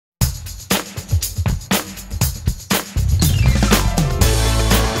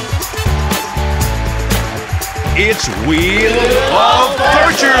It's Wheel of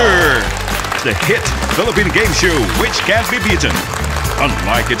Torture, the hit Philippine game show which can't be beaten.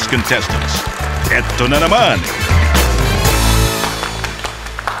 Unlike its contestants, eto na naman.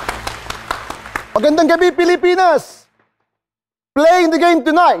 Magandang gabi, Pilipinas! Playing the game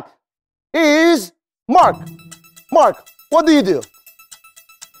tonight is Mark. Mark, what do you do?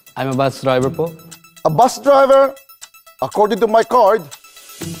 I'm a bus driver po. A bus driver? According to my card,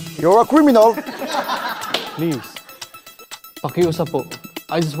 you're a criminal. Please. Pakiusap po.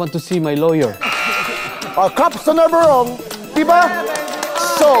 I just want to see my lawyer. Our cops are never wrong, diba?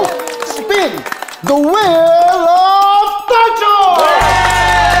 So, spin the wheel of torture!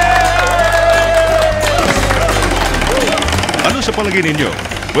 Ano sa palagay ninyo?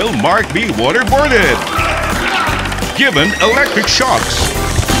 Will Mark be waterboarded? Given electric shocks?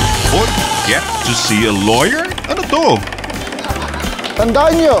 Or get to see a lawyer? Ano to?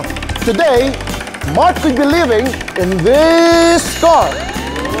 Tandaan nyo, today, Mark could be living in this car.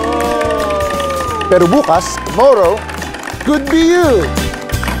 Pero bukas, tomorrow, could be you.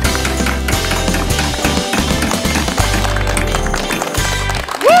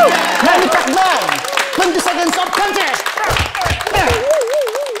 Woo! Manny Pacman! 20 seconds of contest!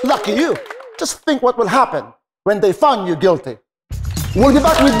 Lucky you. Just think what will happen when they found you guilty. We'll be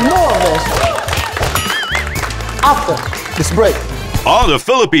back with more of this after this break. On the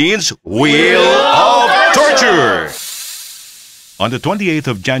Philippines, Wheel of Torture! On the 28th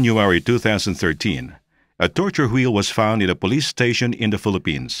of January 2013, a torture wheel was found in a police station in the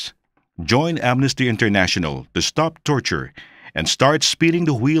Philippines. Join Amnesty International to stop torture and start spinning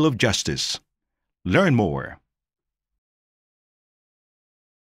the wheel of justice. Learn more